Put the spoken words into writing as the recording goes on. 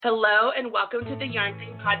Hello and welcome to the Yarn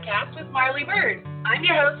Thing Podcast with Marley Bird. I'm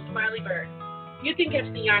your host, Marley Bird. You can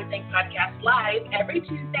catch the Yarn Thing Podcast live every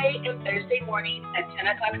Tuesday and Thursday morning at 10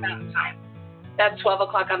 o'clock Mountain Time. That's 12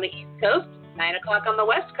 o'clock on the East Coast, 9 o'clock on the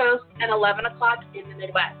West Coast, and 11 o'clock in the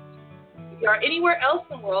Midwest. If you are anywhere else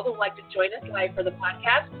in the world and would like to join us live for the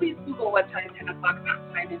podcast, please Google what time 10 o'clock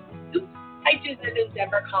Mountain Time is to you. I choose it in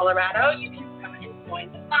Denver, Colorado. You can come and join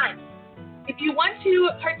the fun. If you want to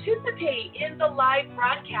participate in the live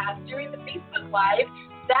broadcast during the Facebook Live,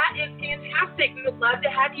 that is fantastic. We would love to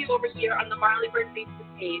have you over here on the Marley Bird Facebook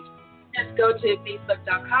page. Just go to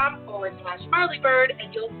facebook.com/Marley Bird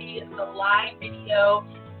and you'll see the live video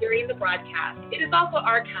during the broadcast. It is also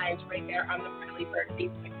archived right there on the Marley Bird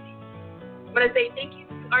Facebook page. I want to say thank you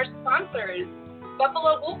to our sponsors,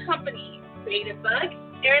 Buffalo Wool Company, Creative Bug,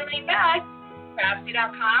 Erin Lane Bags,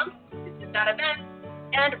 Craftsy.com, Business.events,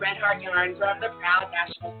 and Red Heart Yarns, where I'm the proud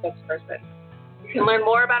national spokesperson. You can learn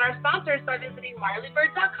more about our sponsors by visiting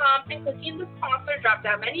marleybird.com and clicking the sponsor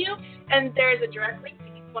drop-down menu, and there is a direct link to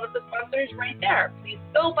each one of the sponsors right there. Please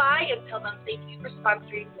go by and tell them thank you for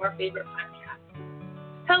sponsoring your favorite podcast.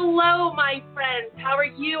 Hello, my friends. How are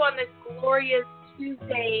you on this glorious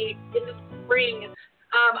Tuesday in the spring?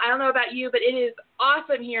 I don't know about you, but it is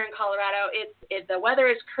awesome here in Colorado. The weather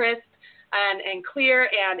is crisp and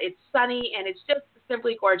clear, and it's sunny, and it's just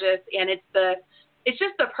simply gorgeous, and it's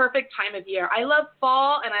just the perfect time of year. I love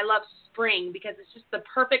fall and I love spring because it's just the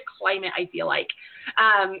perfect climate, I feel like,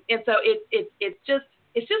 and so it's just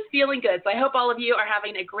feeling good. So I hope all of you are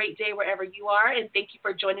having a great day wherever you are, and thank you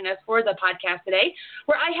for joining us for the podcast today,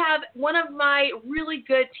 where I have one of my really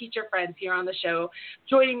good teacher friends here on the show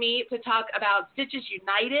joining me to talk about Stitches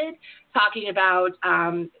United, talking about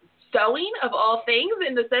sewing of all things,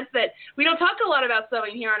 in the sense that we don't talk a lot about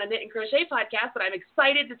sewing here on a Knit and Crochet podcast, but I'm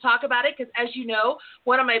excited to talk about it because, as you know,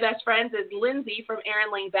 one of my best friends is Lindsay from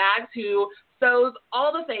Erin Lane Bags, who sews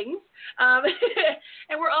all the things.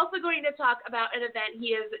 And we're also going to talk about an event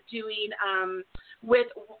he is doing with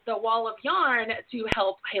the Wall of Yarn to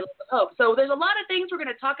help Halos of Hope. So there's a lot of things we're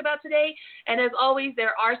going to talk about today. And as always,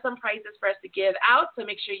 there are some prizes for us to give out. So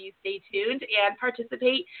make sure you stay tuned and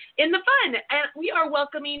participate in the fun. And we are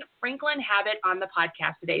welcoming Franklin Habit on the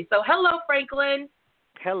podcast today. So hello, Franklin.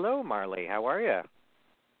 Hello, Marley. How are you?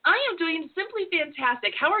 I am doing simply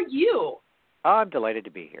fantastic. How are you? Oh, I'm delighted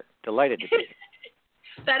to be here. Delighted to be here.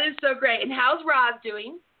 That is so great. And how's Roz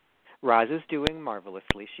doing? Roz is doing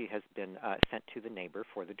marvelously. She has been sent to the neighbor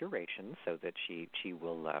for the duration, so that she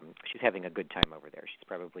will. She's having a good time over there. She's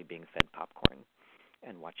probably being fed popcorn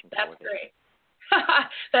and watching television. That's great.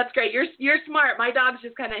 That's great. You're smart. My dogs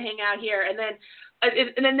just kind of hang out here, and then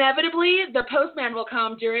and inevitably the postman will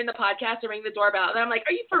come during the podcast and ring the doorbell, and I'm like,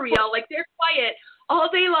 "Are you for real?" Like, they're quiet all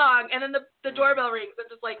day long, and then the doorbell rings. I'm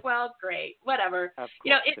just like, "Well, great, whatever." Of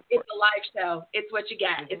you know, course, it's a live show. It's what you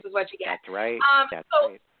get. Mm-hmm. This is what you get. That's right. That's so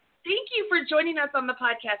right. Thank you for joining us on the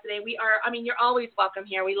podcast today. You're always welcome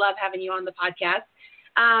here. We love having you on the podcast.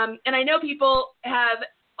 And I know people have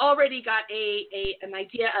already got an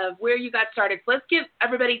idea of where you got started. So let's give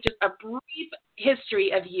everybody just a brief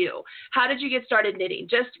history of you. How did you get started knitting?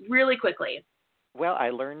 Just really quickly. Well, I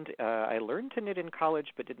learned to knit in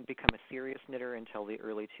college, but didn't become a serious knitter until the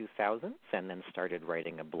early 2000s, and then started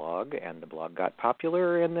writing a blog, and the blog got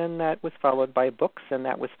popular, and then that was followed by books, and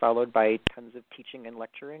that was followed by tons of teaching and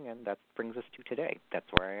lecturing, and that brings us to today.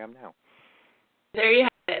 That's where I am now. There you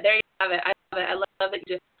have it. I love it. I love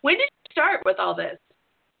it. When did you start with all this?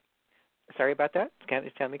 Sorry about that. Can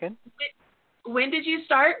you tell me again? When did you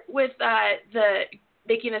start with the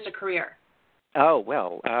making this a career? Oh,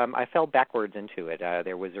 well, I fell backwards into it.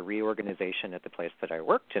 There was a reorganization at the place that I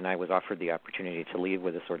worked, and I was offered the opportunity to leave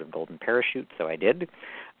with a sort of golden parachute, so I did.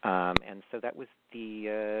 And so that was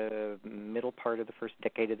the middle part of the first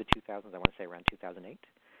decade of the 2000s, I want to say around 2008.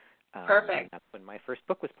 Perfect. And that's when my first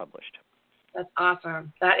book was published. That's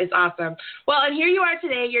awesome. That is awesome. Well, and here you are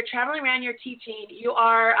today. You're traveling around, you're teaching. You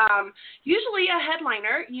are usually a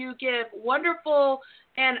headliner. You give wonderful,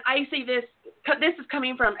 and I say this is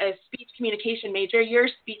coming from a speech communication major. Your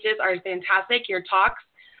speeches are fantastic. Your talks,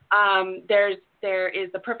 there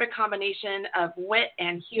is the perfect combination of wit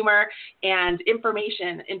and humor and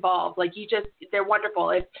information involved. Like, they're wonderful.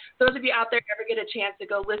 If those of you out there ever get a chance to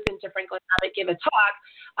go listen to Franklin Habit give a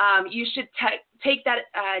talk, you should take that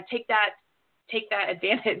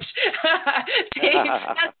advantage.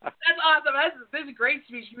 That's awesome. This is great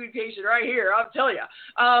speech communication right here, I'll tell you.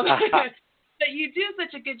 But you do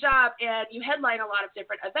such a good job, and you headline a lot of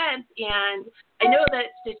different events. And I know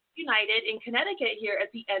that Stitches United in Connecticut here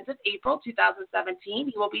at the end of April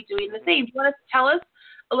 2017, you will be doing the same. Do you want to tell us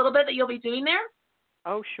a little bit that you'll be doing there?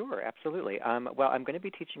 Oh, sure, absolutely. Well, I'm going to be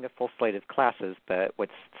teaching a full slate of classes, but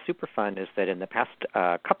what's super fun is that in the past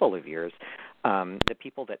couple of years, the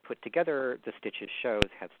people that put together the Stitches shows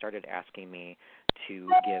have started asking me to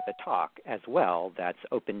give a talk as well that's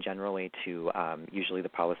open generally to, usually the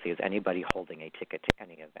policy is anybody holding a ticket to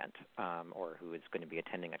any event or who is going to be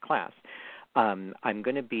attending a class. I'm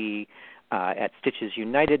going to be at Stitches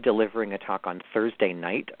United delivering a talk on Thursday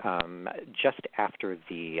night just after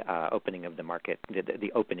the opening of the market,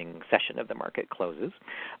 the opening session of the market closes.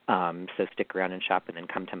 So stick around and shop and then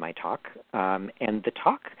come to my talk. And the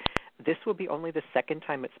talk, this will be only the second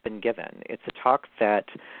time it's been given. It's a talk that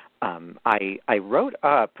I wrote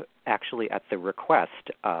up actually at the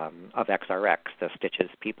request of XRX, the Stitches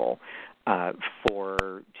people,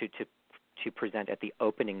 to present at the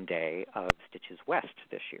opening day of Stitches West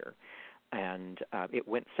this year. And it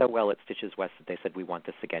went so well at Stitches West that they said, we want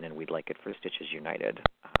this again and we'd like it for Stitches United.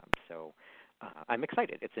 So I'm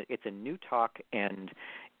excited. It's a new talk, and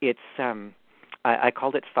it's I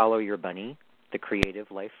called it Follow Your Bunny, the creative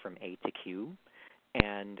life from A to Q.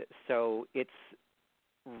 And so it's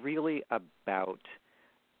really about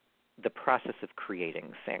the process of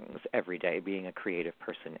creating things every day, being a creative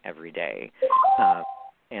person every day.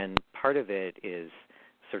 And part of it is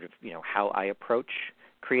sort of, how I approach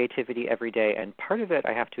creativity every day, and part of it,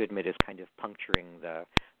 I have to admit, is kind of puncturing the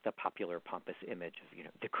popular pompous image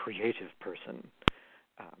of, the creative person,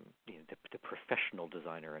 the professional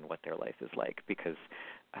designer and what their life is like, because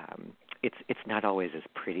it's not always as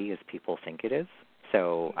pretty as people think it is.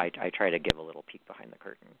 So I try to give a little peek behind the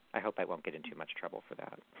curtain. I hope I won't get in too much trouble for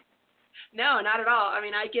that. No, not at all. I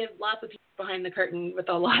mean, I give lots of people behind the curtain with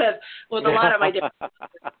a lot of my different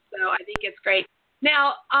so I think it's great.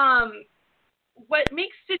 Now, what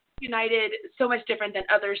makes Stitches United so much different than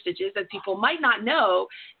other Stitches, as people might not know,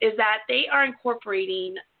 is that they are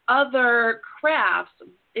incorporating other crafts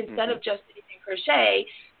instead of just knitting and crochet.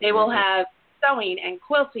 They will have sewing and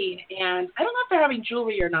quilting, and I don't know if they're having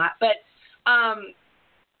jewelry or not, but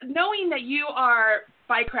knowing that you are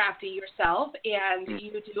by crafty yourself and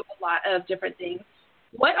you do a lot of different things,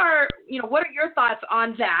 what are your thoughts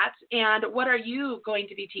on that, and what are you going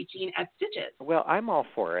to be teaching at Stitches? Well, I'm all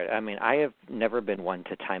for it. I mean, I have never been one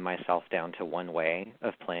to tie myself down to one way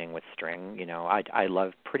of playing with string. I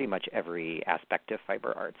love pretty much every aspect of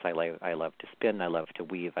fiber arts. I love to spin, I love to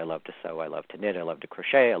weave, I love to sew, I love to knit, I love to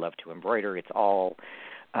crochet, I love to embroider. It's all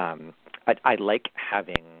I like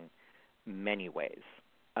having many ways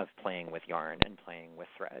of playing with yarn and playing with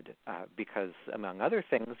thread because, among other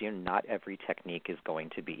things, not every technique is going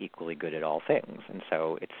to be equally good at all things. And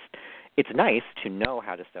so it's nice to know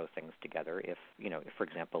how to sew things together. If, for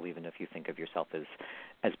example, even if you think of yourself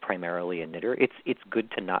as primarily a knitter, it's good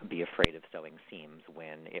to not be afraid of sewing seams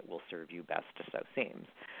when it will serve you best to sew seams.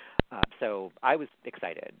 So I was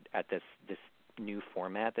excited at this new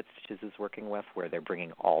format that Stitches is working with, where they're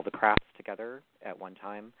bringing all the crafts together at one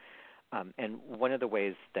time. And one of the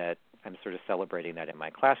ways that I'm sort of celebrating that in my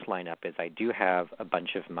class lineup is I do have a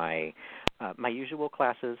bunch of my usual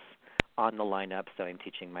classes on the lineup. So I'm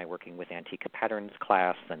teaching my Working with Antica Patterns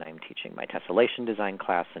class, and I'm teaching my tessellation design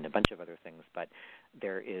class, and a bunch of other things. But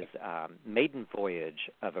there is Maiden Voyage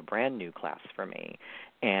of a brand new class for me,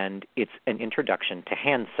 and it's an introduction to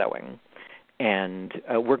hand sewing. And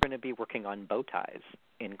we're going to be working on bow ties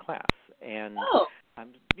in class. And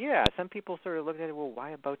some people sort of look at it, well,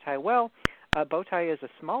 why a bow tie? Well, a bow tie is a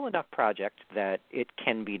small enough project that it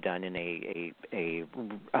can be done in a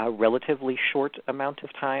relatively short amount of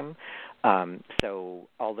time. So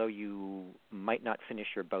although you might not finish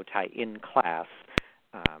your bow tie in class,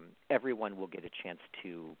 everyone will get a chance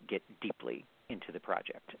to get deeply into the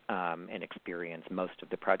project and experience most of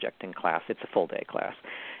the project in class. It's a full-day class.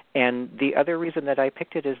 And the other reason that I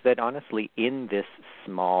picked it is that, honestly, in this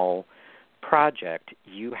small project,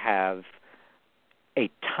 you have a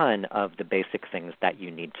ton of the basic things that you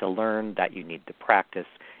need to learn, that you need to practice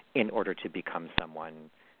in order to become someone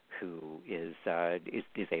who is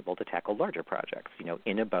able to tackle larger projects.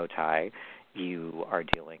 In a bow tie, you are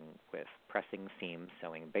dealing with pressing seams,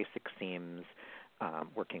 sewing basic seams,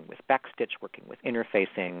 working with backstitch, working with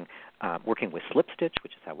interfacing, working with slip stitch,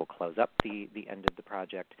 which is how we'll close up the end of the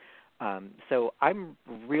project. So I'm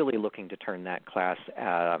really looking to turn that class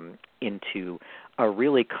into a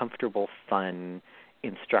really comfortable, fun,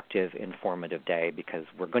 instructive, informative day, because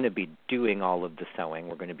we're going to be doing all of the sewing.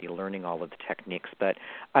 We're going to be learning all of the techniques, but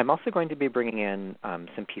I'm also going to be bringing in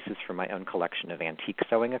some pieces from my own collection of antique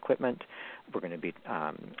sewing equipment. We're going to be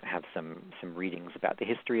have some readings about the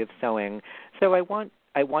history of sewing. So I want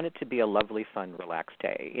it to be a lovely, fun, relaxed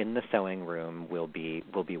day. In the sewing room, we'll be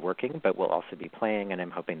working, but we'll also be playing, and I'm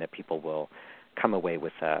hoping that people will come away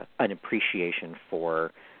with an appreciation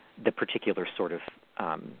for the particular sort of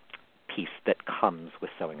piece that comes with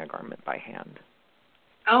sewing a garment by hand.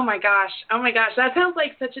 Oh my gosh, that sounds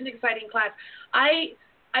like such an exciting class.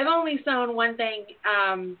 I've only sewn one thing.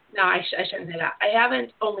 No, I shouldn't say that. I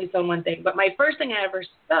haven't only sewn one thing, but my first thing I ever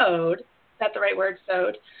sewed, is that the right word,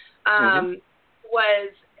 sewed, was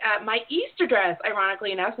my Easter dress,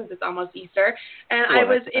 ironically enough, since it's almost Easter. And well, I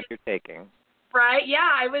was in, you're taking. Right, yeah,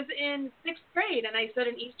 I was in 6th grade, and I sewed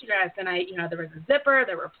an Easter dress, and there was a zipper,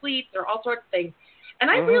 there were pleats, there were all sorts of things. And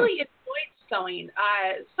I really enjoyed sewing,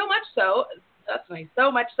 so much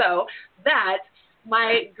so that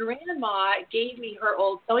my grandma gave me her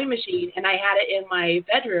old sewing machine, and I had it in my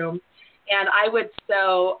bedroom, and I would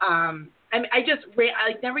sew. I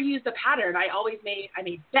never used a pattern. I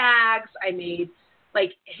made bags. I made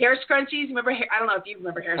like hair scrunchies. Remember? I don't know if you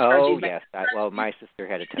remember hair scrunchies. Oh yes. Well, my sister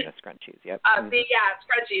had a ton of scrunchies. Yep.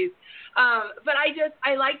 Scrunchies. But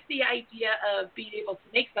I liked the idea of being able to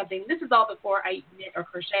make something. This is all before I knit or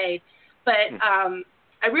crocheted, but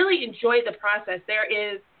I really enjoy the process. There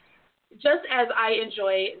is, just as I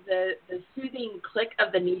enjoy the soothing click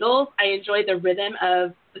of the needles, I enjoy the rhythm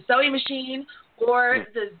of the sewing machine or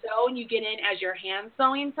the zone you get in as you're hand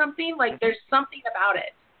sewing something. Like there's something about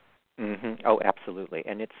it. Oh, absolutely.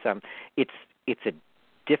 And it's a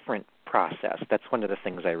different process. That's one of the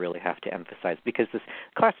things I really have to emphasize, because this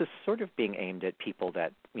class is sort of being aimed at people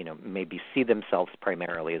that, maybe see themselves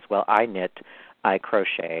primarily as, well, I knit, I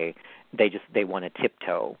crochet. They want to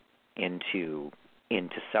tiptoe into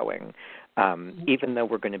sewing. Even though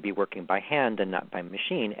we're going to be working by hand and not by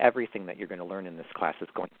machine, everything that you're going to learn in this class is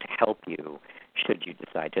going to help you should you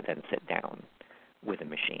decide to then sit down with a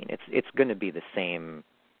machine. It's going to be the same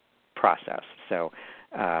process. So,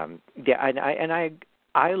 I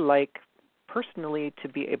like personally to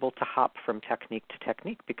be able to hop from technique to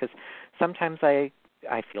technique, because sometimes I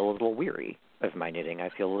feel a little weary of my knitting. I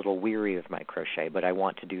feel a little weary of my crochet, but I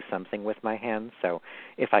want to do something with my hands. So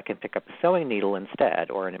if I can pick up a sewing needle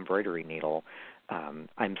instead, or an embroidery needle,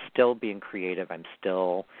 I'm still being creative. I'm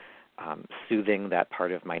still soothing that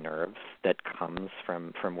part of my nerves that comes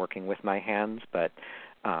from working with my hands, but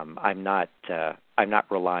I'm not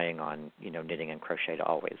relying on knitting and crochet to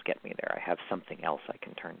always get me there. I have something else I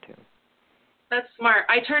can turn to. That's smart.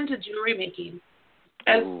 I turned to jewelry making.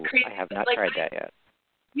 Ooh, I have not tried that yet.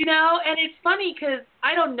 And it's funny because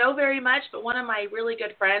I don't know very much, but one of my really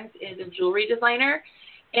good friends is a jewelry designer.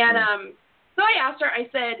 And so I asked her, I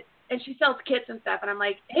said, and she sells kits and stuff, and I'm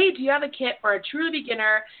like, hey, do you have a kit for a truly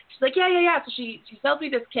beginner? She's like, yeah. So she sells me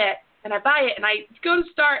this kit, and I buy it, and I go to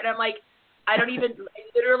start, and I'm like, I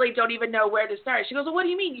literally don't even know where to start. She goes, well, what do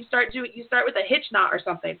you mean? You start with a hitch knot or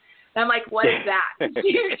something. And I'm like, what is that? And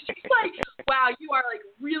she's like, wow, you are like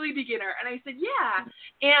really beginner. And I said, yeah.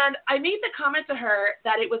 And I made the comment to her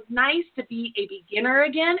that it was nice to be a beginner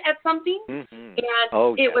again at something. And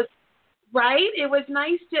it was right. It was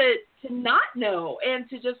nice to not know and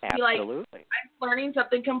to just be like, I'm learning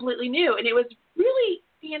something completely new. And it was really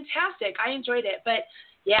fantastic. I enjoyed it. But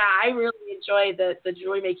yeah, I really enjoy the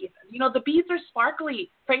jewelry making. The beads are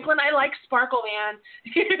sparkly. Franklin, I like sparkle, man.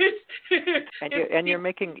 and you're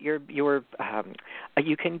making you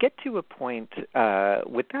can get to a point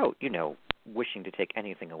without wishing to take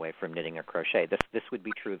anything away from knitting or crochet. This would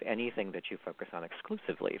be true of anything that you focus on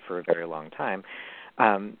exclusively for a very long time.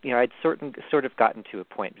 I'd sort of gotten to a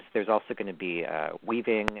point. There's also going to be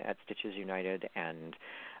weaving at Stitches United, and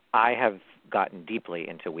I have gotten deeply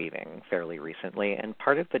into weaving fairly recently, and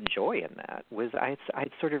part of the joy in that was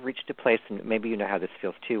I'd sort of reached a place, and maybe you know how this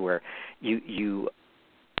feels too, where you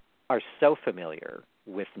are so familiar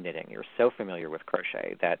with knitting, you're so familiar with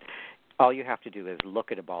crochet that all you have to do is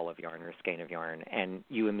look at a ball of yarn or a skein of yarn, and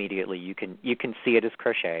you immediately you can see it as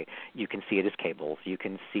crochet, you can see it as cables, you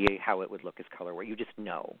can see how it would look as colorway. You just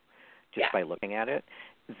know by looking at it.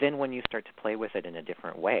 Then when you start to play with it in a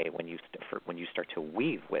different way, when you start to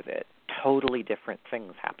weave with it, totally different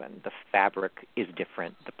things happen. The fabric is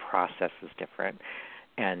different, the process is different,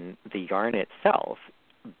 and the yarn itself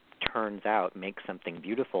turns out makes something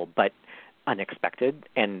beautiful but unexpected.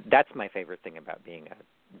 And that's my favorite thing about being a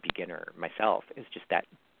beginner myself, is just that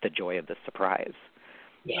the joy of the surprise.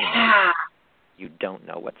 Yeah. You don't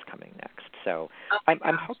know what's coming next. So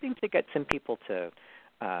I'm hoping to get some people to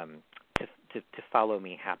follow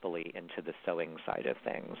me happily into the sewing side of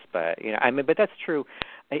things. But but that's true.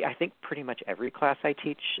 I think pretty much every class I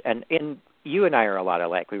teach, and you and I are a lot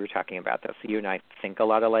alike. We were talking about this. You and I think a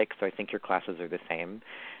lot alike, so I think your classes are the same.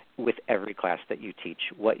 With every class that you teach,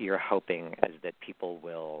 what you're hoping is that people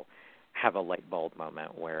will have a light bulb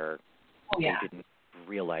moment where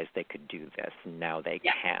realized they could do this. Now they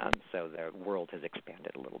can. So the world has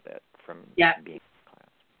expanded a little bit from being in class.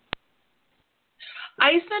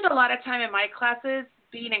 I spend a lot of time in my classes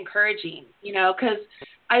being encouraging, because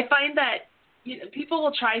I find that people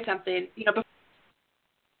will try something, before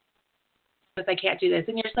I can't do this.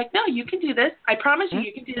 And you're just like, no, you can do this. I promise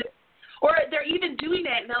you can do this. Or they're even doing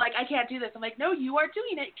it, and they're like, I can't do this. I'm like, no, you are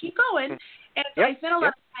doing it. Keep going. And so I spend a lot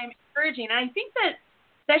of time encouraging. And I think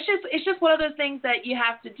it's just one of those things that you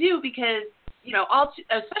have to do because,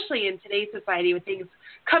 especially in today's society with things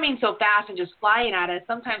coming so fast and just flying at us,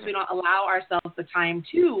 sometimes we don't allow ourselves the time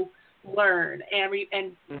to learn. And we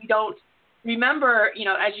don't remember,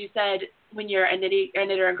 as you said, when you're a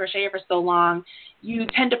knitter and crocheter for so long, you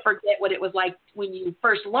tend to forget what it was like when you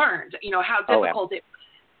first learned, how difficult it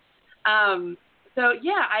was. So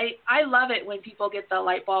yeah, I love it when people get the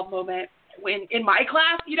light bulb moment when in my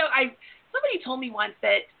class, somebody told me once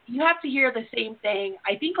that you have to hear the same thing,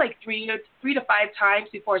 I think like 3 to 5 times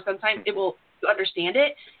before sometimes it will understand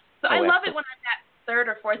it. So I love it when I'm that third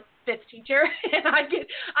or fourth, fifth teacher and I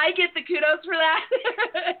get the kudos for that.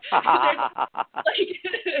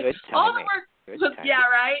 Good all the work was,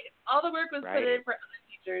 right? All the work was put in for other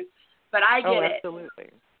teachers, but I get it. Absolutely.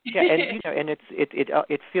 Yeah, and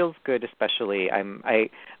it feels good, especially I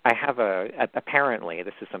have apparently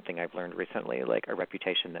this is something I've learned recently, like a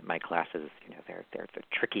reputation that my classes, they're the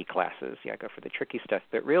tricky classes. Yeah, I go for the tricky stuff,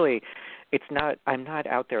 but really, I'm not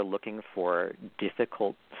out there looking for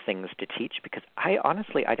difficult things to teach because I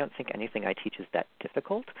don't think anything I teach is that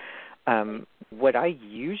difficult. What I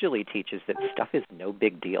usually teach is that stuff is no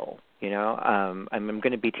big deal. I'm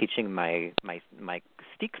going to be teaching my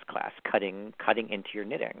Steeks class, cutting into your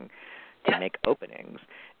knitting to make openings,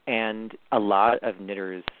 and a lot of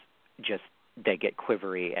knitters they get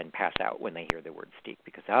quivery and pass out when they hear the word steek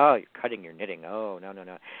because you're cutting your knitting. Oh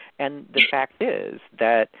no. And the fact is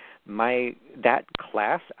that that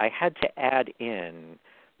class I had to add in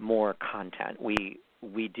more content. We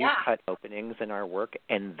do cut openings in our work,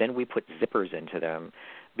 and then we put zippers into them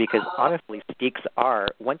because honestly, Steeks are,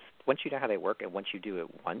 once you know how they work and once you do it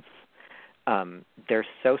once, they're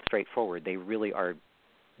so straightforward. They really are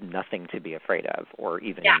nothing to be afraid of or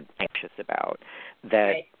even anxious about.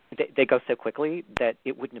 That they go so quickly that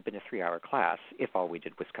it wouldn't have been a 3-hour class if all we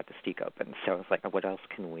did was cut the Steek open. So I was like, what else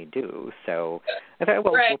can we do? So I thought,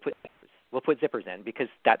 we'll put zippers in because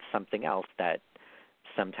that's something else that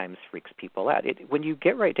sometimes freaks people out. When you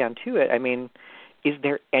get right down to it, I mean, is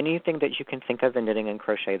there anything that you can think of in knitting and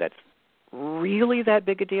crochet that's really that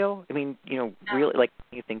big a deal? I mean, really like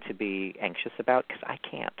anything to be anxious about? Because I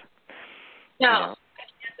can't. No, I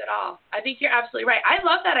can't at all. I think you're absolutely right. I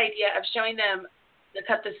love that idea of showing them to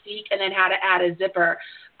cut the Steek and then how to add a zipper.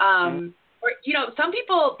 Or some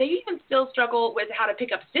people, they even still struggle with how to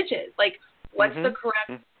pick up stitches. Like, what's the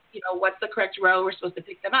correct, what's the correct row we're supposed to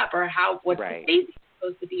pick them up, or what's the spacing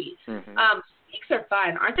supposed to be? Steeks are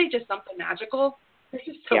fun, aren't they? Just something magical. They're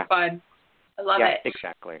just so fun. I love it.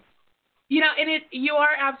 Exactly. And you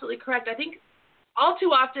are absolutely correct. I think all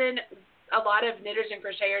too often, a lot of knitters and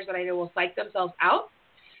crocheters that I know will psych themselves out.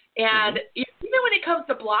 And even when it comes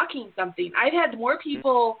to blocking something, I've had more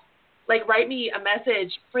people write me a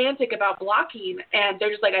message frantic about blocking, and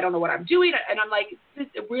they're just like, I don't know what I'm doing. And I'm like,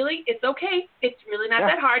 really? It's okay. It's really not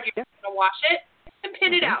that hard. You're just going to wash it and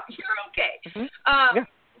pin it out. You're okay. But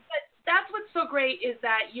that's what's so great is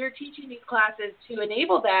that you're teaching these classes to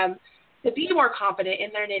enable them to be more confident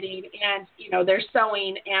in their knitting and, their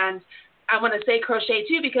sewing. And I want to say crochet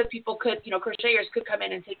too, because people could, crocheters could come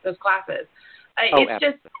in and take those classes.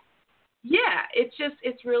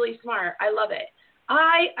 It's really smart. I love it.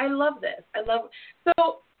 I love this.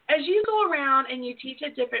 So as you go around and you teach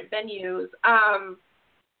at different venues,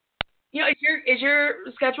 is your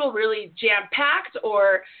schedule really jam-packed,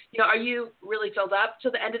 or, are you really filled up to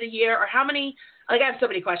the end of the year, or how many, I have so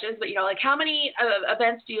many questions, but, how many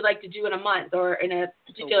events do you like to do in a month or in a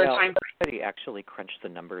particular time frame? Somebody actually crunched the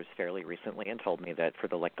numbers fairly recently and told me that for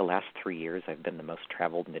the last 3 years, I've been the most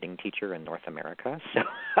traveled knitting teacher in North America. So,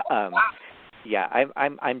 yeah,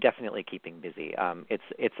 I'm definitely keeping busy.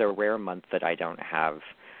 It's a rare month that I don't have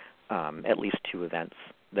at least 2 events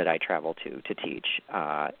that I travel to teach,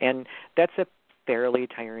 and that's a fairly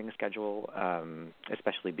tiring schedule,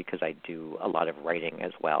 especially because I do a lot of writing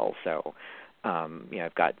as well. So,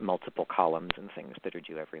 I've got multiple columns and things that are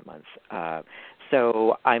due every month.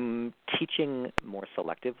 So I'm teaching more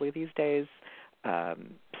selectively these days.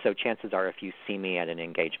 So chances are, if you see me at an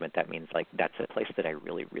engagement, that means that's a place that I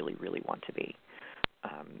really, really, really want to be.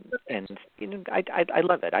 And I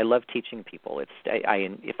love it. I love teaching people.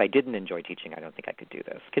 If I didn't enjoy teaching, I don't think I could do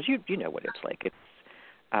this, because you know what it's like.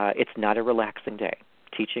 It's not a relaxing day.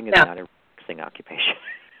 Teaching is No. not a relaxing occupation.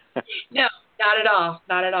 No, not at all.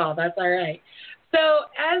 Not at all. That's all right. So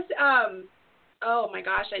as oh my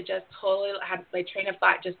gosh, I just totally had my train of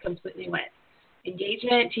thought just completely went.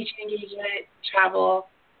 Engagement, teaching engagement, travel.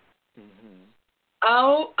 Mm-hmm.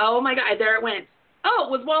 Oh my God, there it went. Oh,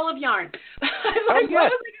 it was Wall of Yarn. I'm like,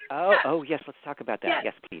 yes. what Yes. Let's talk about that.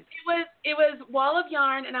 Yes, please. It was Wall of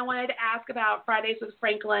Yarn, and I wanted to ask about Fridays with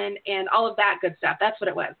Franklin and all of that good stuff. That's what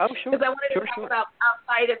it was. Oh, sure. Because I wanted to talk about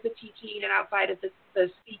outside of the teaching and outside of the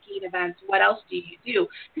speaking events, what else do you do?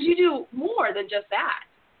 Because you do more than just that.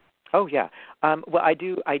 Oh yeah. Well, I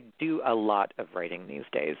do a lot of writing these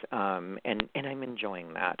days, and I'm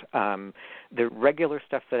enjoying that. The regular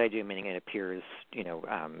stuff that I do, meaning it appears,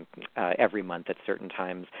 every month at certain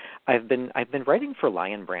times. I've been writing for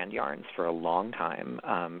Lion Brand Yarns for a long time,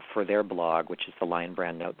 for their blog, which is the Lion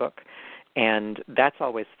Brand Notebook, and that's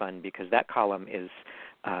always fun because that column is.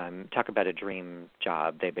 Talk about a dream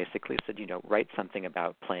job. They basically said, write something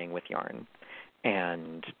about playing with yarn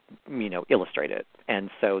and, illustrate it. And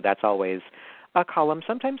so that's always a column,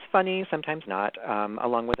 sometimes funny, sometimes not,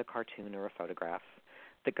 along with a cartoon or a photograph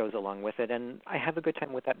that goes along with it. And I have a good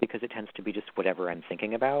time with that because it tends to be just whatever I'm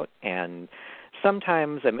thinking about. And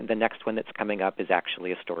sometimes the next one that's coming up is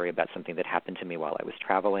actually a story about something that happened to me while I was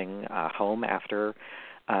traveling home after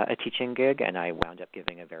a teaching gig, and I wound up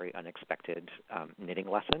giving a very unexpected knitting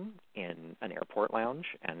lesson in an airport lounge,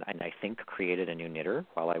 and I think created a new knitter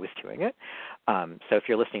while I was doing it. So if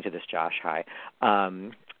you're listening to this, Josh, hi.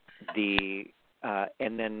 And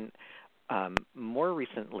then more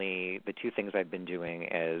recently, the two things I've been doing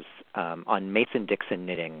is on Mason-Dixon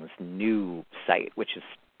Knitting's new site, which is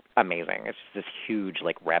amazing. It's this huge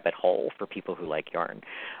rabbit hole for people who like yarn.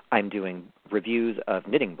 I'm doing reviews of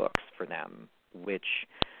knitting books for them, which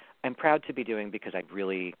I'm proud to be doing because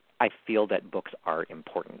I feel that books are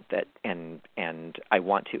important, and I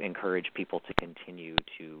want to encourage people to continue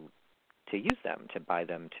to use them, to buy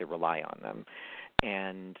them, to rely on them.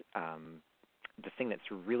 And the thing that's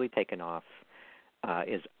really taken off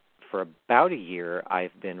is for about a year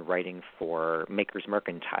I've been writing for Maker's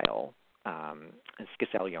Mercantile,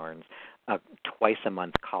 Skissel Yarns, a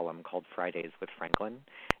twice-a-month column called Fridays with Franklin.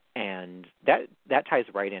 And that ties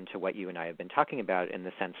right into what you and I have been talking about in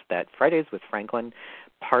the sense that Fridays with Franklin,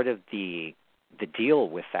 part of the deal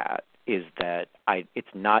with that is that it's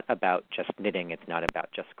not about just knitting, it's not about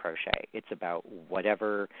just crochet. It's about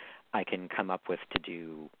whatever I can come up with to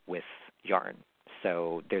do with yarn.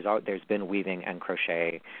 So there's been weaving and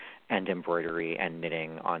crochet and embroidery and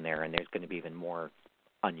knitting on there, and there's going to be even more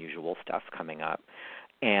unusual stuff coming up.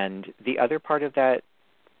 And the other part of that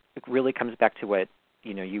really comes back to what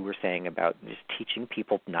you were saying about just teaching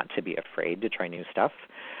people not to be afraid to try new stuff,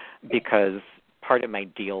 because part of my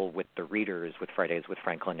deal with the readers with Fridays with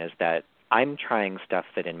Franklin is that I'm trying stuff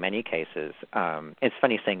that in many cases, it's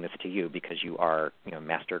funny saying this to you because you are,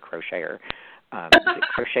 master crocheter.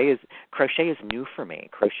 Crochet is new for me.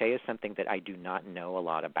 Crochet is something that I do not know a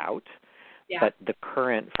lot about. Yeah. But the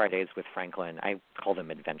current Fridays with Franklin, I call them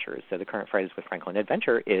adventures. So the current Fridays with Franklin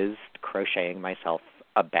adventure is crocheting myself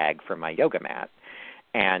a bag for my yoga mat,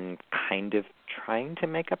 and kind of trying to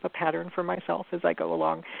make up a pattern for myself as I go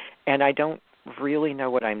along. And I don't really know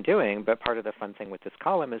what I'm doing, but part of the fun thing with this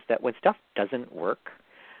column is that when stuff doesn't work,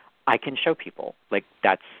 I can show people.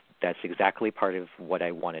 That's exactly part of what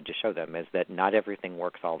I wanted to show them, is that not everything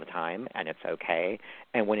works all the time, and it's okay.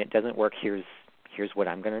 And when it doesn't work, here's what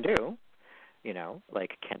I'm going to do.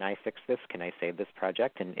 Can I fix this? Can I save this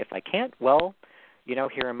project? And if I can't, well,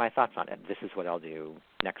 here are my thoughts on it. This is what I'll do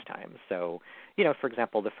next time. So, for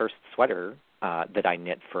example, the first sweater that I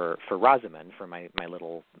knit for Rosamond, for my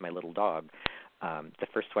little dog, the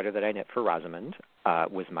first sweater that I knit for Rosamond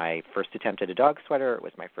was my first attempt at a dog sweater. It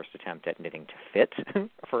was my first attempt at knitting to fit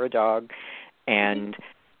for a dog, and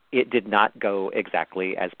it did not go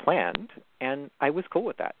exactly as planned. And I was cool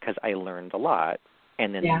with that because I learned a lot.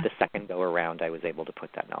 And then the second go around, I was able to put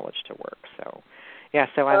that knowledge to work. So,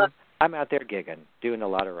 I'm out there gigging, doing a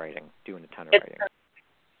lot of writing, doing a ton of writing.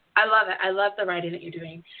 I love it. I love the writing that you're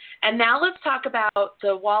doing. And now let's talk about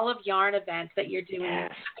the Wall of Yarn event that you're doing.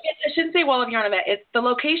 Yes. I shouldn't say Wall of Yarn event. The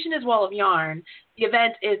location is Wall of Yarn. The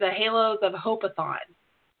event is a Halos of Hope-a-thon.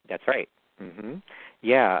 That's right. Mm-hmm.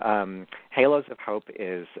 Yeah, Halos of Hope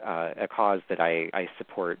is a cause that I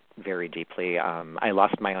support very deeply. I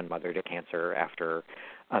lost my own mother to cancer after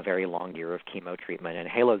a very long year of chemo treatment, and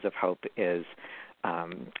Halos of Hope is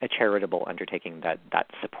a charitable undertaking that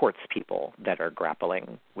supports people that are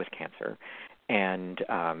grappling with cancer.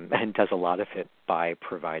 and does a lot of it by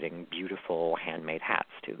providing beautiful handmade hats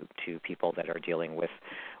to people that are dealing with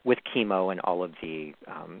chemo and all of the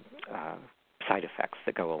side effects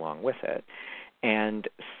that go along with it. And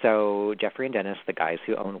so Jeffrey and Dennis, the guys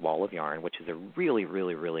who own Wall of Yarn, which is a really,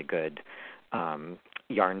 really, really good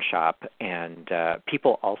yarn shop, and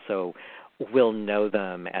people also will know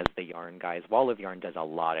them as the Yarn Guys. Wall of Yarn does a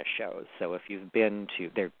lot of shows, so if you've been to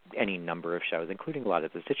any number of shows, including a lot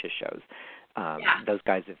of the Stitches shows, those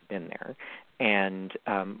guys have been there. And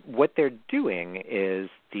what they're doing is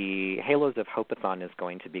the Halos of Hope-a-thon is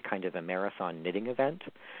going to be kind of a marathon knitting event.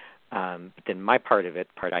 But then my part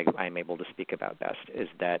I'm able to speak about best is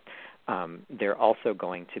that they're also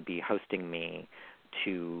going to be hosting me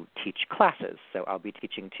to teach classes. So I'll be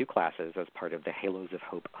teaching 2 classes as part of the Halos of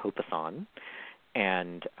Hope-a-thon.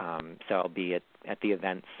 And so I'll be at the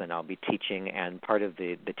events, and I'll be teaching, and part of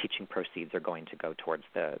the teaching proceeds are going to go towards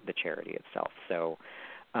the charity itself. So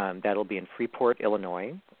that'll be in Freeport,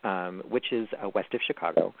 Illinois, which is west of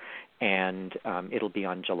Chicago, and it'll be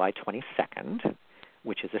on July 22nd,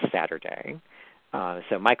 which is a Saturday.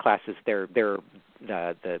 So my classes, the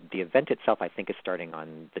event itself, I think, is starting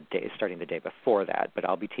the day before that, but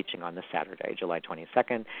I'll be teaching on the Saturday, July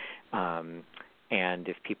 22nd. And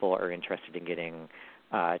if people are interested in getting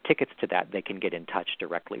tickets to that, they can get in touch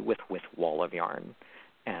directly with Wall of Yarn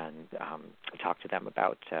and talk to them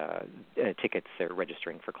about tickets or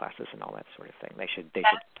registering for classes and all that sort of thing. They should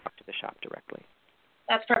talk to the shop directly.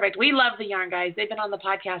 That's perfect. We love the Yarn Guys. They've been on the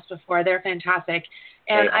podcast before. They're fantastic.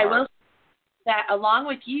 And I will say that along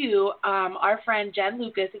with you, our friend Jen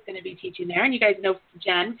Lucas is going to be teaching there. And you guys know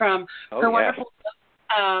Jen from her wonderful book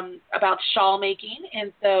about shawl making.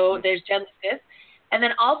 And so there's Jen Lucas. And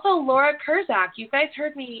then also Laura Kurzak. You guys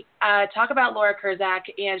heard me talk about Laura Kurzak,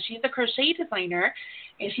 and she's a crochet designer.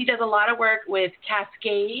 And she does a lot of work with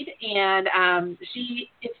Cascade. And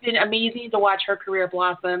it's been amazing to watch her career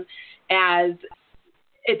blossom, as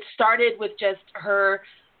it started with just her,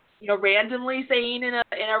 randomly saying in a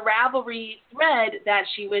Ravelry thread that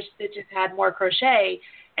she wished Stitches had more crochet.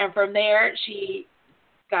 And from there, she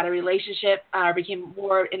got a relationship, became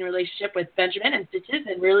more in a relationship with Benjamin and Stitches,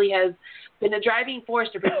 and really has been a driving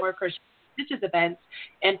force to bring more crochet to Stitches events.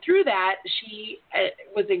 And through that, she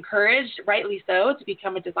was encouraged, rightly so, to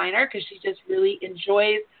become a designer, because she just really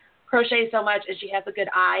enjoys crochet so much, and she has a good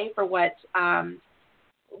eye for what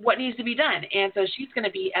needs to be done. And so she's going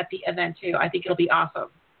to be at the event too. I think it'll be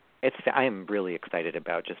awesome. I am really excited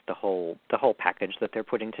about just the whole package that they're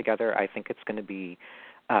putting together. I think it's going to be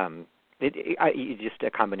just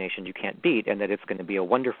a combination you can't beat, and that it's going to be a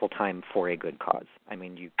wonderful time for a good cause. I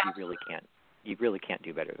mean, you really can't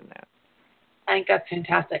do better than that. I think that's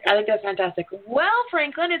fantastic. Well,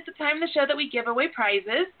 Franklin, it's the time of the show that we give away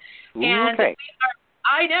prizes. And okay.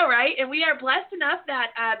 I know, right? And we are blessed enough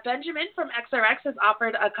that Benjamin from XRX has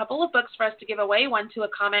offered a couple of books for us to give away, one to a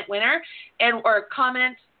comment winner and one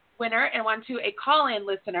to a call-in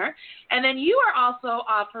listener. And then you are also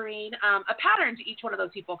offering a pattern to each one of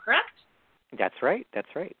those people, correct? That's right.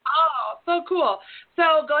 Oh, so cool.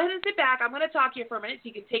 So go ahead and sit back. I'm going to talk to you for a minute so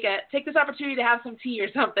you can take this opportunity to have some tea or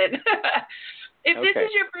something. If this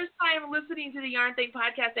is your first time listening to the Yarn Thing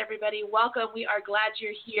podcast, everybody, welcome. We are glad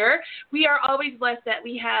you're here. We are always blessed that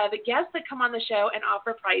we have guests that come on the show and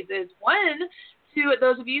offer prizes. One, to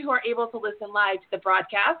those of you who are able to listen live to the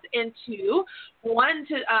broadcast, and one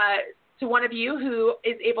to one of you who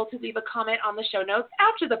is able to leave a comment on the show notes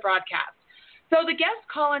after the broadcast. So the guest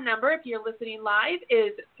call-in number, if you're listening live,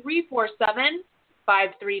 is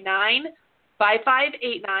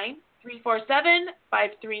 347-539-5589.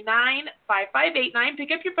 347-539-5589. Pick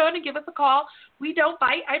up your phone and give us a call. We don't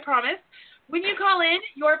bite, I promise. When you call in,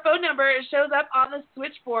 your phone number shows up on the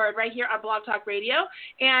switchboard right here on Blog Talk Radio.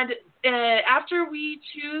 And after we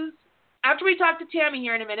talk to Tammy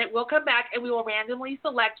here in a minute, we'll come back and we will randomly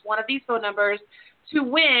select one of these phone numbers to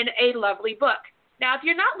win a lovely book. Now, if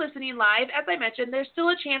you're not listening live, as I mentioned, there's still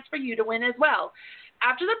a chance for you to win as well.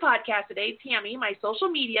 After the podcast today, Tammy, my social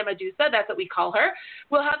media Medusa, that's what we call her,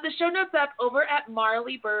 will have the show notes up over at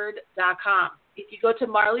marleybird.com. If you go to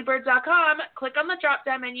marleybird.com, click on the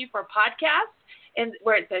drop-down menu for podcasts, and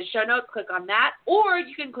where it says show notes, click on that, or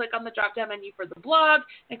you can click on the drop-down menu for the blog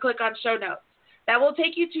and click on show notes. That will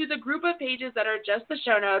take you to the group of pages that are just the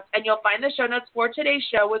show notes, and you'll find the show notes for today's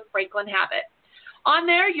show with Franklin Habit. On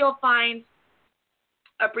there, you'll find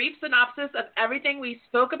a brief synopsis of everything we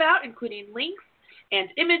spoke about, including links and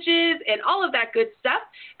images and all of that good stuff.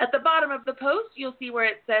 At the bottom of the post, you'll see where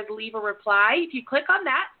it says leave a reply. If you click on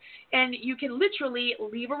that, and you can literally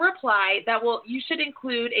leave a reply you should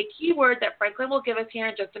include a keyword that Franklin will give us here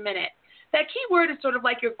in just a minute. That keyword is sort of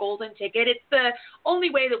like your golden ticket. It's the only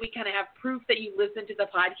way that we kind of have proof that you listen to the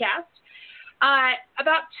podcast.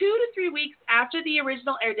 About 2 to 3 weeks after the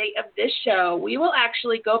original air date of this show, we will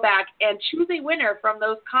actually go back and choose a winner from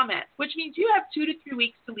those comments, which means you have 2 to 3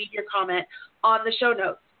 weeks to leave your comment on the show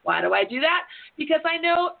notes. Why do I do that? Because I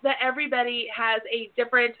know that everybody has a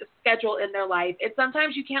different schedule in their life, and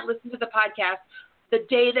sometimes you can't listen to the podcast the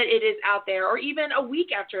day that it is out there, or even a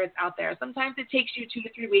week after it's out there. Sometimes it takes you 2 to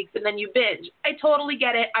 3 weeks, and then you binge. I totally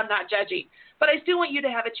get it. I'm not judging. But I still want you to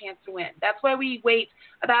have a chance to win. That's why we wait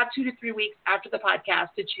about 2 to 3 weeks after the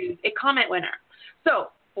podcast to choose a comment winner.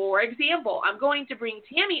 So, for example, I'm going to bring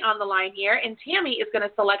Tammy on the line here, and Tammy is going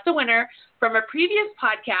to select a winner from a previous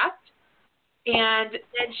podcast, and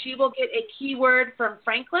then she will get a keyword from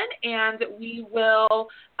Franklin, and we will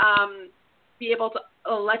be able to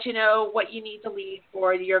let you know what you need to leave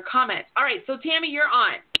for your comment. All right, so Tammy, you're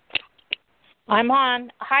on. I'm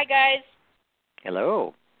on. Hi, guys.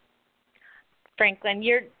 Hello. Franklin,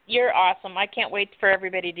 you're awesome. I can't wait for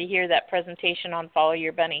everybody to hear that presentation on Follow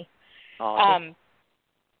Your Bunny. Awesome.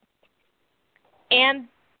 And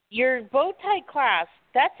your bow tie class,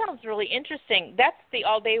 that sounds really interesting. That's the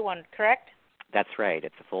all-day one, correct? That's right.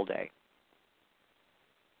 It's a full day.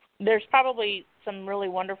 There's probably some really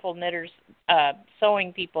wonderful knitters,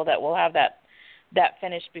 sewing people that will have that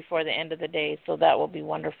finished before the end of the day, so that will be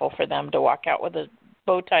wonderful for them to walk out with a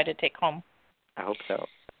bow tie to take home. I hope so.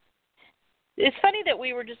 It's funny that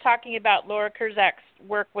we were just talking about Laura Kurzak's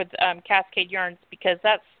work with Cascade Yarns, because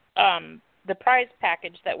that's the prize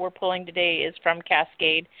package that we're pulling today is from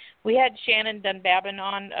Cascade. We had Shannon Dunbabin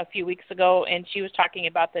on a few weeks ago, and she was talking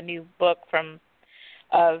about the new book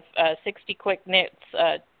of 60 Quick Knits,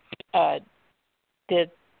 the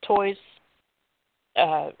toys.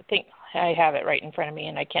 I think I have it right in front of me,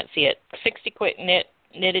 and I can't see it. 60 Quick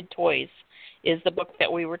Knitted Toys is the book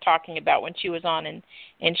that we were talking about when she was on, and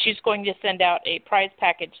she's going to send out a prize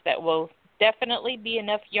package that will definitely be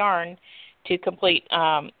enough yarn to complete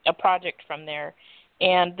a project from there.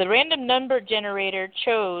 And the random number generator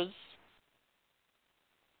chose,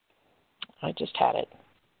 I just had it,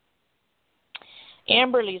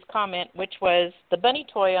 Amberly's comment, which was the bunny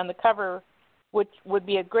toy on the cover, which would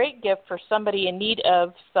be a great gift for somebody in need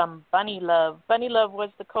of some bunny love. Bunny love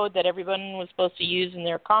was the code that everyone was supposed to use in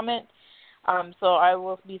their comment. So I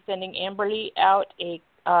will be sending Amberly out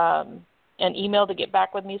an email to get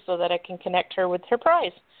back with me so that I can connect her with her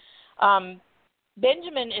prize.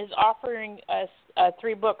 Benjamin is offering us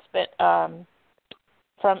 3 books from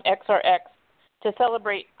XRX to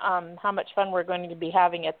celebrate how much fun we're going to be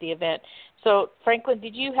having at the event. So, Franklin,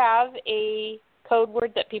 did you have a code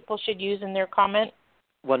word that people should use in their comment?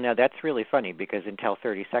 Well, now that's really funny, because until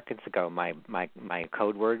 30 seconds ago, my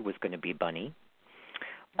code word was going to be bunny.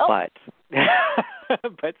 Oh. But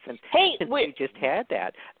since we just had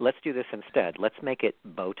that, let's do this instead. Let's make it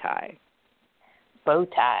bow tie. Bow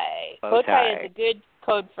tie. Bow tie is a good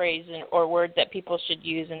code phrase or word that people should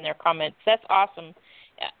use in their comments. That's awesome.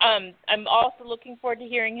 I'm also looking forward to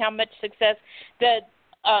hearing how much success the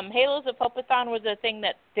Halos of Hope-a-thon was a thing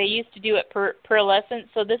that they used to do at Pearlescent.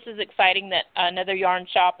 So this is exciting that another yarn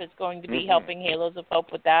shop is going to be helping Halos of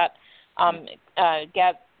Hope with that,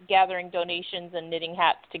 gathering donations and knitting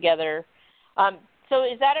hats together. So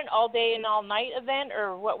is that an all-day and all-night event,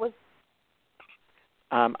 or what was?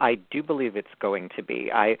 I do believe it's going to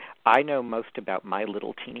be. I know most about my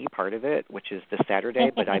little teeny part of it, which is the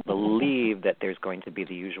Saturday, but I believe that there's going to be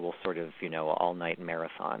the usual sort of, all-night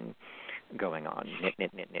marathon going on.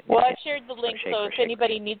 Knit. Well, I've shared the link, so if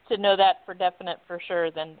anybody needs to know that for definite, for sure,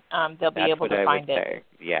 then they'll be able to find it.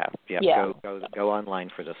 Say. Yeah. Go online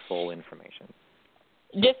for the full information.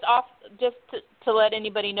 Just to let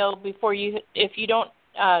anybody know before if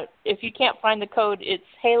you can't find the code, it's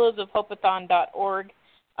halosofhopathon.org.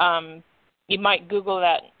 You might Google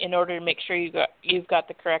that in order to make sure you've got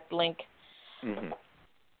the correct link. Mm-hmm.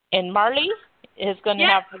 And Marley is going to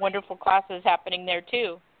have wonderful classes happening there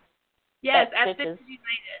too. Yes, at Stitches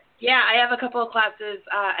United. Yeah, I have a couple of classes.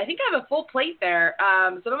 I think I have a full plate there.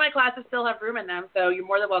 Some of my classes still have room in them, so you're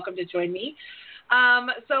more than welcome to join me.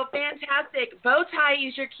 So fantastic. Bow tie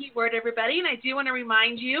is your keyword, everybody. And I do want to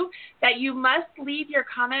remind you that you must leave your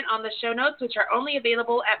comment on the show notes, which are only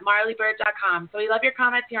available at marleybird.com. So we love your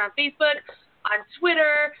comments here on Facebook, on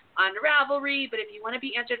Twitter, on Ravelry. But if you want to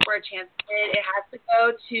be entered for a chance to win, it has to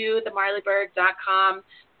go to the marleybird.com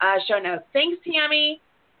show notes. Thanks, Tammy.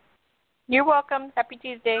 You're welcome. Happy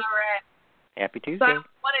Tuesday. All right. Happy Tuesday. So I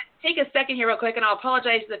want to take a second here real quick, and I'll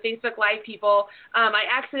apologize to the Facebook Live people. I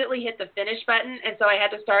accidentally hit the finish button, and so I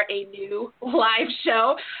had to start a new live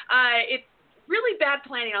show. It's really bad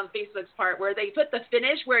planning on Facebook's part where they put the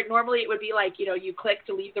finish where normally it would be like, you know, you click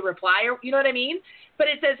to leave the reply or, you know what I mean? But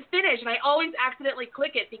it says finish, and I always accidentally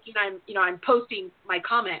click it thinking I'm posting my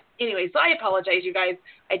comment. Anyway, so I apologize, you guys.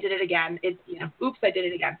 I did it again. Oops, I did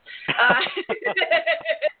it again.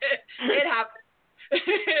 It happens.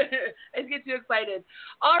 I get too excited.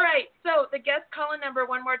 All right, so the guest call-in number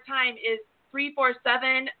one more time is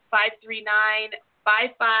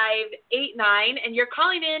 347-539-5589, and you're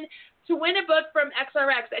calling in to win a book from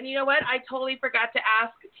XRX. And you know what? I totally forgot to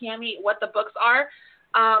ask Tammy what the books are.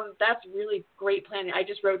 That's really great planning. I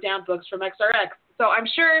just wrote down books from XRX. So I'm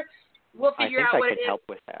sure we'll figure out what it is. I think I can help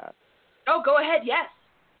with that. Oh, go ahead. Yes.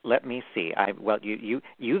 Let me see.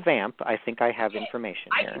 You vamp. I think I have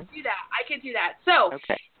information here. I can do that. So,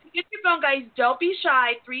 okay. Get your phone, guys. Don't be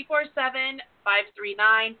shy.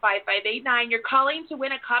 347-539-5589. You're calling to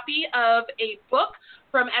win a copy of a book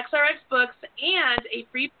from XRX Books and a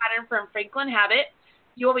free pattern from Franklin Habit.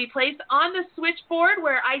 You will be placed on the switchboard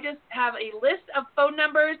where I just have a list of phone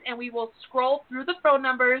numbers, and we will scroll through the phone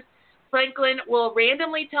numbers. Franklin will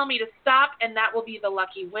randomly tell me to stop, and that will be the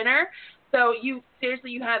lucky winner. So you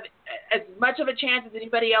have as much of a chance as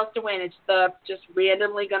anybody else to win. It's just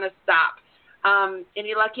randomly going to stop.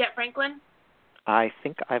 Any luck yet, Franklin? I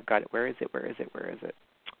think I've got it. Where is it?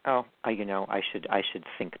 Oh, I should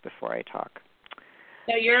think before I talk.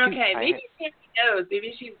 No, you're okay. Maybe Tammy knows.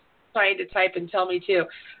 Maybe she's trying to type and tell me too.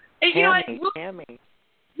 Hey, Tammy.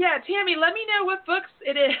 Yeah, Tammy, let me know what books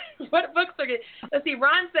it is. What books are good. Let's see.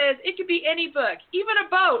 Ron says it could be any book, even a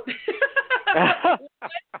boat.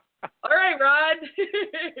 All right, Ron.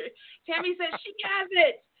 Tammy says she has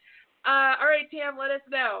it. All right, Tam, let us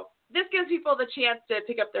know. This gives people the chance to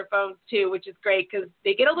pick up their phones, too, which is great because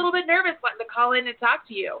they get a little bit nervous wanting to call in and talk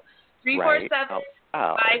to you.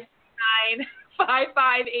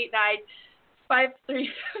 347-539-5589. 53.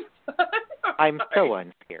 I'm so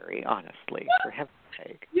unscary, honestly, for heaven's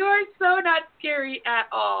sake. You're so not scary at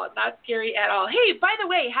all. Not scary at all. Hey, by the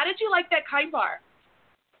way, how did you like that Kind bar?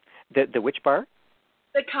 The which bar?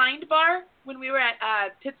 The Kind bar when we were at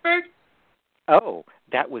Pittsburgh. Oh,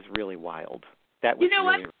 that was really wild. That was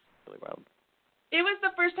really wild. It was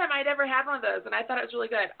the first time I'd ever had one of those, and I thought it was really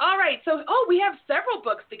good. All right, so we have several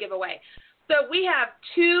books to give away. So we have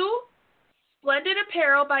 2 Splendid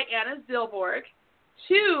Apparel by Anna Zilborg,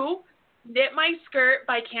 2 Knit My Skirt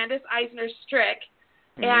by Candace Eisner Strick,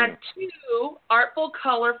 and 2 Artful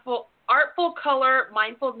Color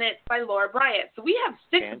Mindful Knits by Laura Bryant. So we have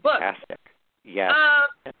 6 books. Fantastic. Yes,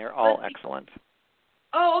 and they're all excellent.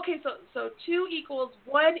 Oh, okay, so 2 equals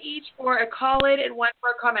 1 each for a call-in and 1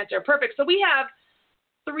 for a commenter. Perfect. So we have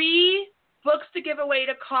 3 books to give away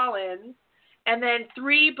to call-ins, and then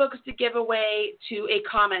 3 books to give away to a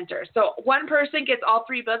commenter. So one person gets all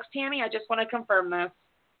 3 books, Tammy. I just want to confirm this.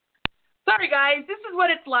 Sorry, guys. This is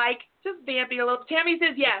what it's like. Just vamping a little. Tammy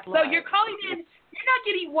says yes. So you're calling in. You're not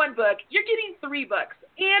getting 1 book. You're getting 3 books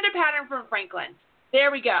and a pattern from Franklin.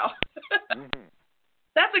 There we go.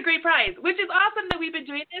 That's a great prize, which is awesome that we've been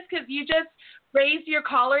doing this because you just raised your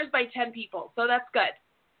callers by 10 people. So that's good.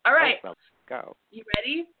 All right. Well, go. You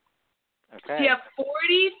ready? Okay. So you have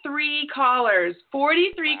 43 callers.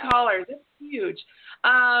 43 callers. That's huge.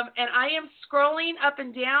 And I am scrolling up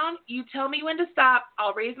and down. You tell me when to stop.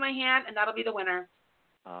 I'll raise my hand, and that'll be the winner.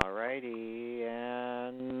 All righty.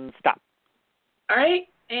 And stop. All right.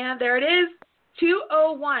 And there it is.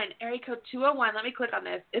 201, area code 201. Let me click on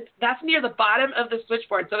this. That's near the bottom of the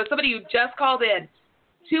switchboard. So it's somebody who just called in.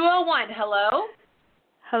 201, hello?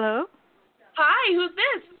 Hello? Hi, who's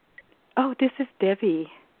this? Oh, this is Debbie.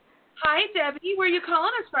 Hi, Debbie. Where are you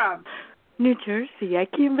calling us from? New Jersey. I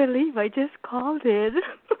can't believe I just called in.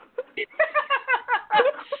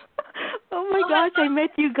 Oh, my gosh. I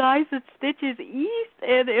met you guys at Stitches East,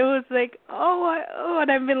 and it was like, and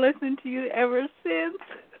I've been listening to you ever since.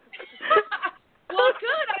 Well,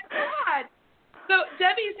 good. I'm glad. So,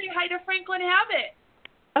 Debbie, say hi to Franklin Habit.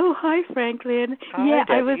 Oh, hi, Franklin. Hi, yeah,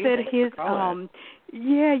 Debbie. I was at Thanks his,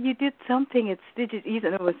 you did something at Stitches East,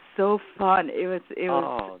 and it was so fun. It was.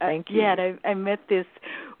 Thank you. Yeah, and I met this,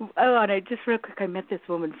 and I just real quick, I met this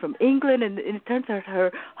woman from England, and it turns out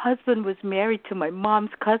her husband was married to my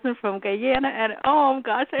mom's cousin from Guyana, and oh,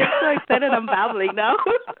 gosh, I'm so excited. I'm babbling now.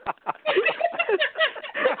 This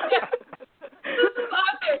is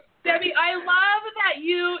awesome. Debbie, I love that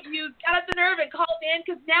you got up the nerve and called in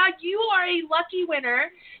because now you are a lucky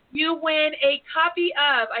winner. You win a copy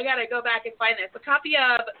of, I got to go back and find this, a copy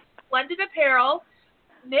of Splendid Apparel,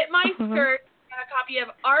 Knit My Skirt, and a copy of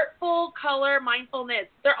Artful Color Mindful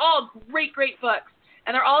Knits. They're all great, great books,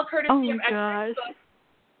 and they're all courtesy of XRX Books.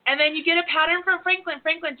 And then you get a pattern from Franklin.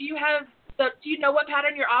 Franklin, do you know what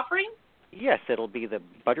pattern you're offering? Yes, it'll be the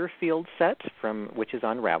Butterfield set which is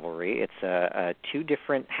on Ravelry. It's 2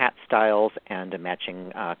 different hat styles and a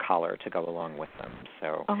matching collar to go along with them.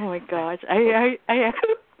 So. Oh my gosh,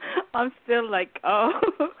 I'm still like, oh.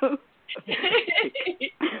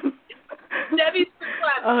 Debbie's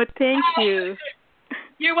fun. Oh, thank you.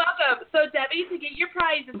 You're welcome. So, Debbie, to get your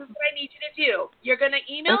prize, this is what I need you to do. You're going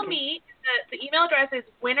to email me. The email address is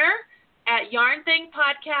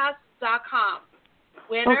winner@yarnthingpodcast.com.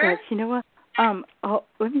 Winner. Oh, gosh, you know what?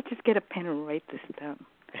 Let me just get a pen and write this down.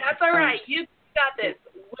 That's all right. You got this.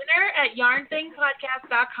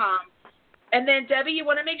 Winner@yarnthingpodcast.com. And then, Debbie, you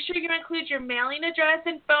want to make sure you include your mailing address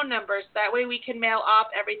and phone number so that way we can mail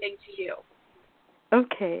off everything to you.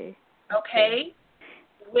 Okay. Okay?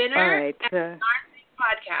 Winner all right. at Yarn Thing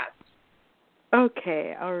Podcast.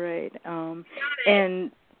 Okay, all right.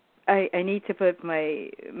 And I need to put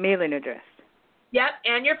my mailing address. Yep,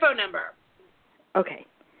 and your phone number. Okay.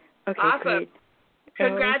 Okay, awesome. Great.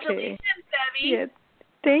 Congratulations, Debbie. Yeah.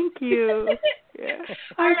 Thank you. Yeah.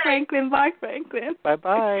 Bye, right. Franklin. Bye, Franklin.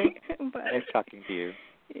 Bye-bye. Bye. Nice talking to you.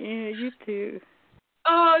 Yeah, you too.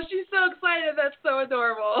 Oh, she's so excited. That's so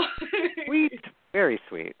adorable. Sweet. Very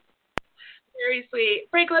sweet. Very sweet.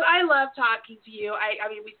 Franklin, I love talking to you. I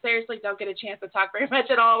mean, we seriously don't get a chance to talk very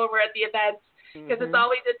much at all when we're at the events because it's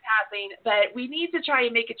always in passing. But we need to try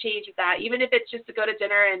and make a change with that, even if it's just to go to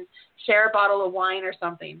dinner and share a bottle of wine or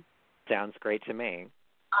something. Sounds great to me.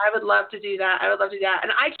 I would love to do that.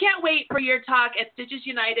 And I can't wait for your talk at Stitches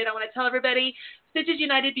United. I want to tell everybody, Stitches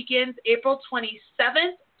United begins April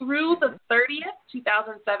 27th through the 30th,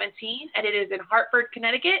 2017, and it is in Hartford,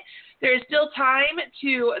 Connecticut. There is still time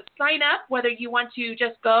to sign up, whether you want to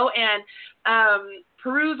just go and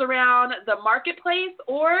peruse around the marketplace,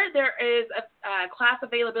 or there is a class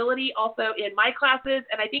availability also in my classes,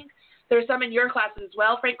 and I think there's some in your classes as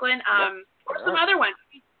well, Franklin, or some other ones.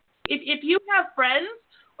 If you have friends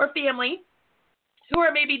or family who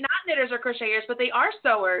are maybe not knitters or crocheters, but they are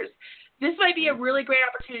sewers, this might be a really great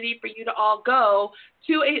opportunity for you to all go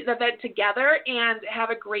to an event together and have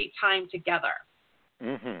a great time together.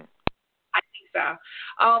 Mm-hmm. I think so.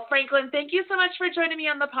 Oh, Franklin, thank you so much for joining me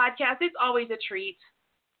on the podcast. It's always a treat.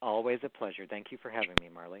 Always a pleasure. Thank you for having me,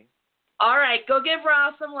 Marley. All right. Go give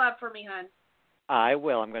Ross some love for me, hon. I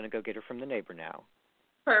will. I'm going to go get her from the neighbor now.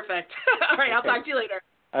 Perfect. All right. I'll talk to you later.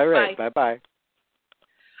 All right. Bye. Bye-bye.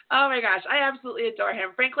 Oh, my gosh. I absolutely adore him.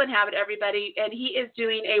 Franklin Habit, everybody. And he is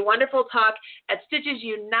doing a wonderful talk at Stitches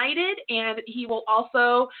United, and he will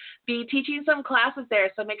also be teaching some classes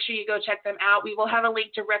there, so make sure you go check them out. We will have a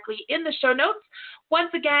link directly in the show notes.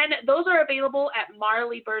 Once again, those are available at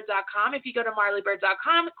marleybird.com. If you go to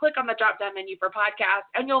marleybird.com, click on the drop-down menu for podcast,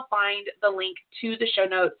 and you'll find the link to the show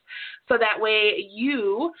notes, so that way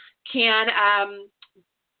you can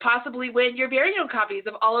possibly win your very own copies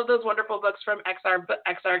of all of those wonderful books from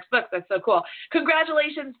XRX Books. That's so cool.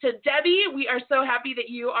 Congratulations to Debbie. We are so happy that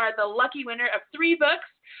you are the lucky winner of 3 books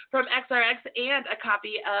from XRX and a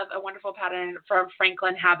copy of a wonderful pattern from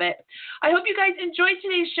Franklin Habit. I hope you guys enjoyed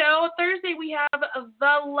today's show. Thursday, we have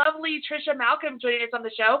the lovely Tricia Malcolm joining us on the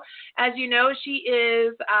show. As you know, she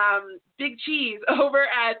is Big Cheese over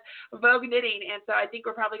at Vogue Knitting, and so I think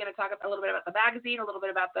we're probably going to talk a little bit about the magazine, a little bit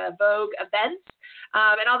about the Vogue events,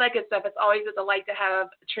 and all that good stuff. It's always a delight to have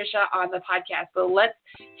Tricia on the podcast. So let's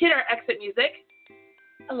hit our exit music.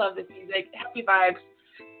 I love this music. Happy vibes.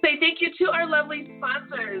 Say thank you to our lovely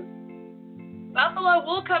sponsors, Buffalo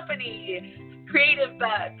Wool Company, Creative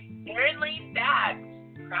Bug, Erin Lane Bags,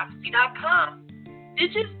 Craftsy.com,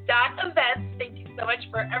 Stitches.events. Thank you so much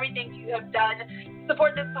for everything you have done to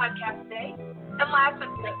support this podcast today. And last but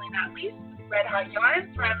certainly not least, Red Heart Yarns,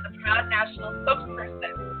 where I'm the proud national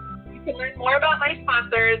spokesperson. You can learn more about my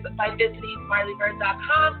sponsors by visiting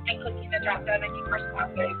marleybird.com and clicking the drop-down menu for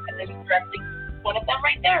sponsors, and there's directly one of them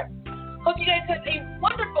right there. Hope you guys have a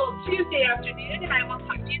wonderful Tuesday afternoon, and I will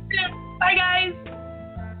talk to you soon. Bye, guys.